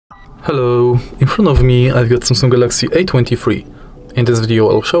Hello, in front of me I've got Samsung Galaxy A23. In this video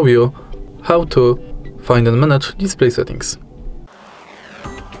I'll show you how to find and manage display settings.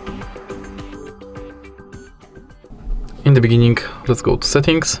 In the beginning, let's go to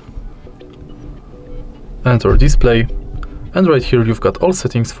settings, enter display, and right here you've got all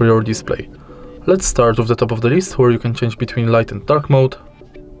settings for your display. Let's start with the top of the list where you can change between light and dark mode.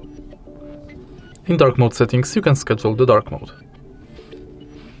 In dark mode settings you can schedule the dark mode.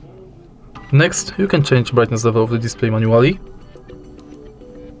 Next, you can change brightness level of the display manually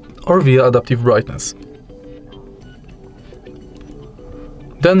or via adaptive brightness.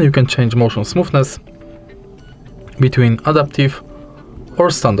 Then you can change motion smoothness between adaptive or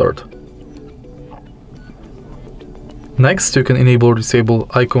standard. Next, you can enable or disable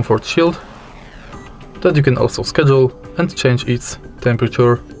eye comfort shield that you can also schedule and change its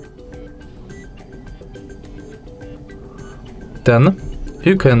temperature. Then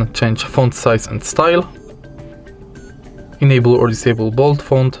you can change font size and style, enable or disable bold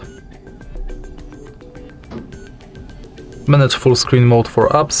font, manage full screen mode for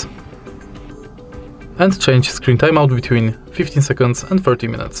apps, and change screen timeout between 15 seconds and 30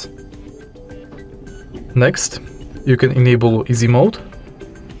 minutes. Next, you can enable easy mode,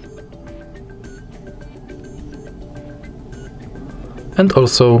 and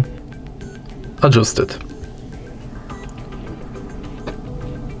also adjust it.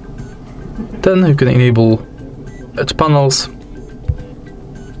 Then you can enable edge panels,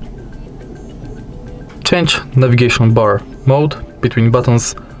 change navigation bar mode between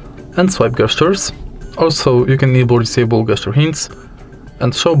buttons and swipe gestures. Also, you can enable or disable gesture hints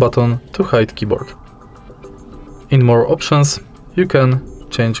and show button to hide keyboard. In more options, you can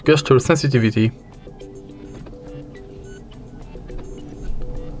change gesture sensitivity.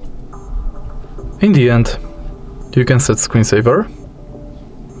 In the end, you can set screensaver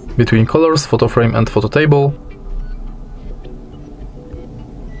between colors, photo frame and photo table,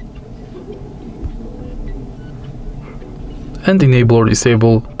 and enable or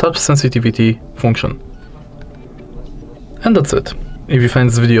disable touch sensitivity function. And that's it. If you find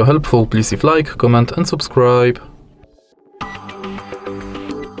this video helpful, please leave like, comment and subscribe.